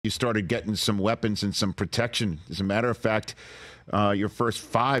you started getting some weapons and some protection. As a matter of fact, your first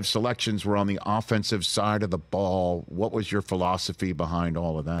 5 selections were on the offensive side of the ball. What was your philosophy behind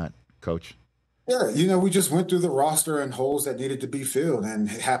all of that, Coach? Yeah, we just went through the roster and holes that needed to be filled, and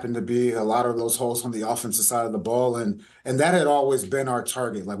it happened to be a lot of those holes on the offensive side of the ball, and that had always been our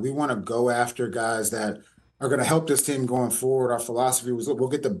target. Like we want to go after guys that are going to help this team going forward. Our philosophy was we'll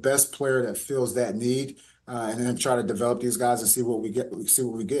get the best player that fills that need, and then try to develop these guys and see what we get. See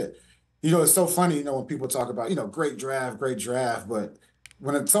what we get. It's so funny, when people talk about, great draft, but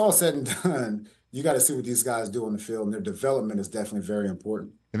when it's all said and done, you got to see what these guys do on the field, and their development is definitely very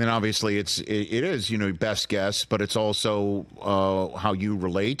important. And then obviously it is best guess, but it's also how you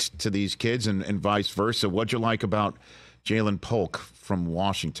relate to these kids and vice versa. What'd you like about Jalen Polk from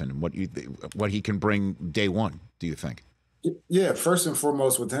Washington and what he can bring day one? Do you think? Yeah, first and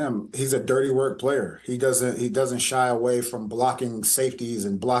foremost with him, he's a dirty work player. He doesn't shy away from blocking safeties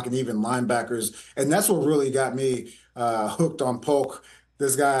and blocking even linebackers, and that's what really got me hooked on Polk.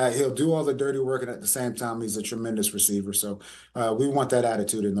 This guy, he'll do all the dirty work, and at the same time, he's a tremendous receiver. So we want that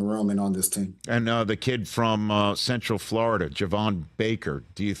attitude in the room and on this team. And the kid from Central Florida, Javon Baker,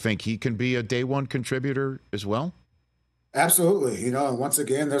 do you think he can be a day one contributor as well? Absolutely. And once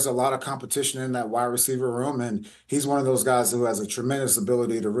again, there's a lot of competition in that wide receiver room, and he's one of those guys who has a tremendous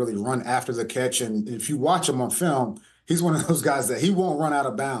ability to really run after the catch. And if you watch him on film, he's one of those guys that he won't run out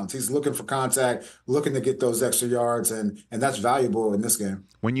of bounds. He's looking for contact, looking to get those extra yards, and that's valuable in this game.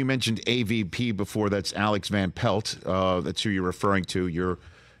 When you mentioned AVP before, that's Alex Van Pelt. That's who you're referring to. Your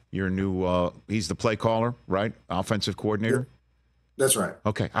new he's the play caller, right? Offensive coordinator. That's right.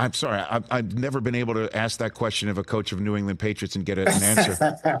 Okay. I'm sorry. I've never been able to ask that question of a coach of New England Patriots and get an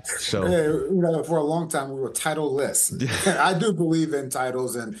answer. So, for a long time, we were titleless. I do believe in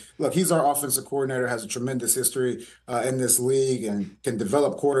titles. And look, he's our offensive coordinator, has a tremendous history in this league and can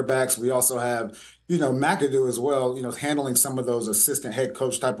develop quarterbacks. We also have, McAdoo as well, handling some of those assistant head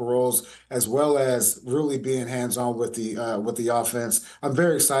coach type of roles, as well as really being hands-on with the offense. I'm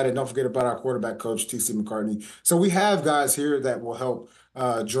very excited. Don't forget about our quarterback coach, TC McCartney. So we have guys here that will help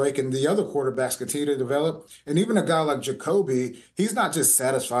Drake and the other quarterbacks continue to develop. And even a guy like Jacoby, he's not just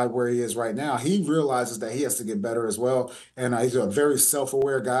satisfied where he is right now. He realizes that he has to get better as well. And he's a very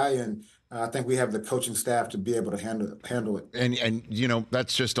self-aware guy. And I think we have the coaching staff to be able to handle it. And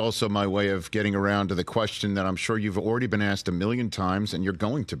that's just also my way of getting around to the question that I'm sure you've already been asked a million times, and you're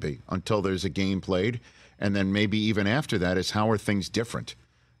going to be until there's a game played. And then maybe even after that is, how are things different?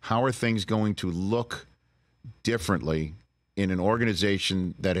 How are things going to look differently in an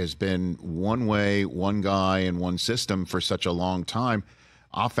organization that has been one way, one guy, and one system for such a long time?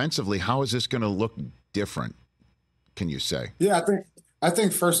 Offensively, how is this going to look different, can you say? Yeah, I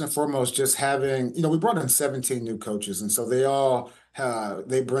think first and foremost, just having, we brought in 17 new coaches, and so they all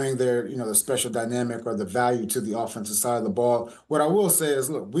they bring their, the special dynamic or the value to the offensive side of the ball. What I will say is,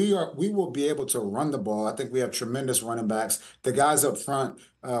 look, we will be able to run the ball. I think we have tremendous running backs. The guys up front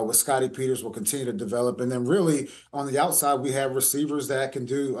with Scotty Peters will continue to develop, and then really on the outside we have receivers that can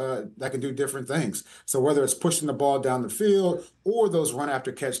do different things. So whether it's pushing the ball down the field or those run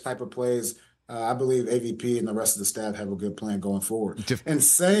after catch type of plays. I believe AVP and the rest of the staff have a good plan going forward. And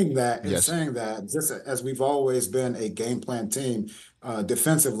saying that, just as we've always been a game plan team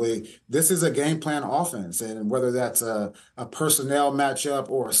defensively, this is a game plan offense. And whether that's a personnel matchup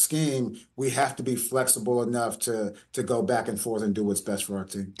or a scheme, we have to be flexible enough to go back and forth and do what's best for our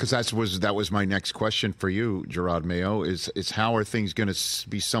team. Because that was my next question for you, Jerod Mayo, is how are things going to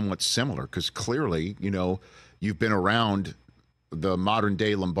be somewhat similar? Because clearly, you've been around the modern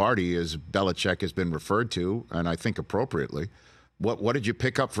day Lombardi, as Belichick has been referred to, and I think appropriately. What did you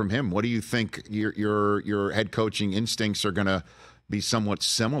pick up from him? What do you think your head coaching instincts are going to be somewhat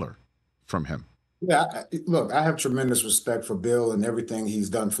similar from him? Yeah, look, I have tremendous respect for Bill and everything he's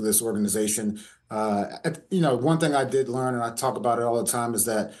done for this organization. One thing I did learn, and I talk about it all the time, is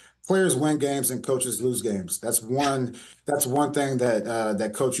that players win games and coaches lose games. That's one thing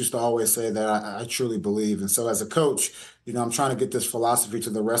that coach used to always say that I truly believe. And so as a coach, I'm trying to get this philosophy to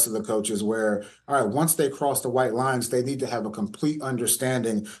the rest of the coaches where, all right, once they cross the white lines, they need to have a complete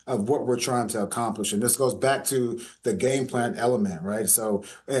understanding of what we're trying to accomplish. And this goes back to the game plan element, right? So,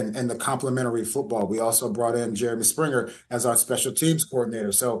 and the complementary football, we also brought in Jeremy Springer as our special teams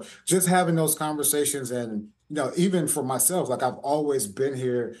coordinator. So just having those conversations and, even for myself, like I've always been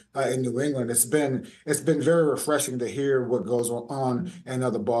here in New England, it's been very refreshing to hear what goes on in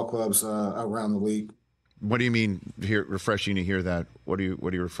other ball clubs around the league. What do you mean refreshing to hear that? What are you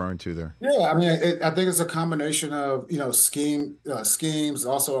referring to there? Yeah, I mean, I think it's a combination of schemes,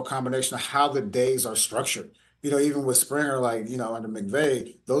 also a combination of how the days are structured. even with Springer, like, under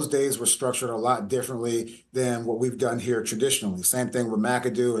McVay, those days were structured a lot differently than what we've done here traditionally. Same thing with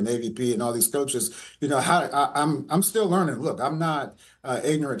McAdoo and AVP and all these coaches. I'm still learning. Look, I'm not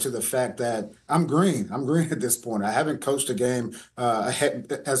ignorant to the fact that I'm green. I'm green at this point. I haven't coached a game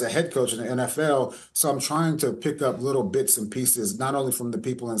as a head coach in the NFL, so I'm trying to pick up little bits and pieces, not only from the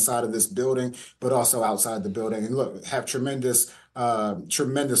people inside of this building, but also outside the building. And look, have tremendous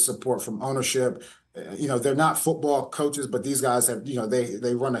support from ownership. They're not football coaches, but these guys have,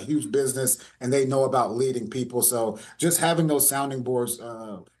 they run a huge business and they know about leading people. So just having those sounding boards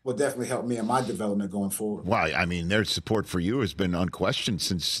will definitely help me in my development going forward. Why? I mean, their support for you has been unquestioned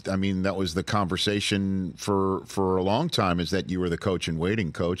since, I mean, that was the conversation for a long time, is that you were the coach in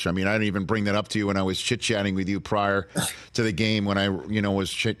waiting, coach. I mean, I didn't even bring that up to you when I was chit-chatting with you prior to the game, when I,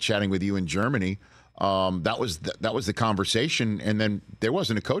 was chit-chatting with you in Germany. That was the conversation, and then there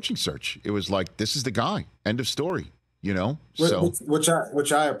wasn't a coaching search. It was like, this is the guy. End of story. So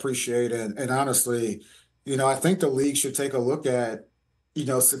which I appreciate, and honestly, I think the league should take a look at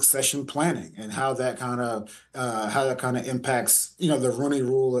succession planning and how that kind of impacts the Rooney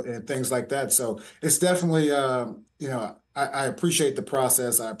Rule and things like that. So it's definitely I appreciate the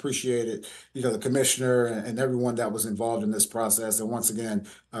process. I appreciate it, the commissioner and everyone that was involved in this process. And once again,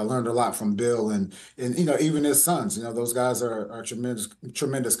 I learned a lot from Bill and even his sons. Those guys are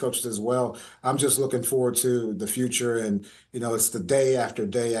tremendous coaches as well. I'm just looking forward to the future, and it's the day after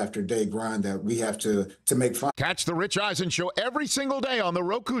day after day grind that we have to make fun. Catch the Rich Eisen Show every single day on the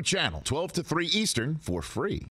Roku channel, 12 to 3 Eastern, for free.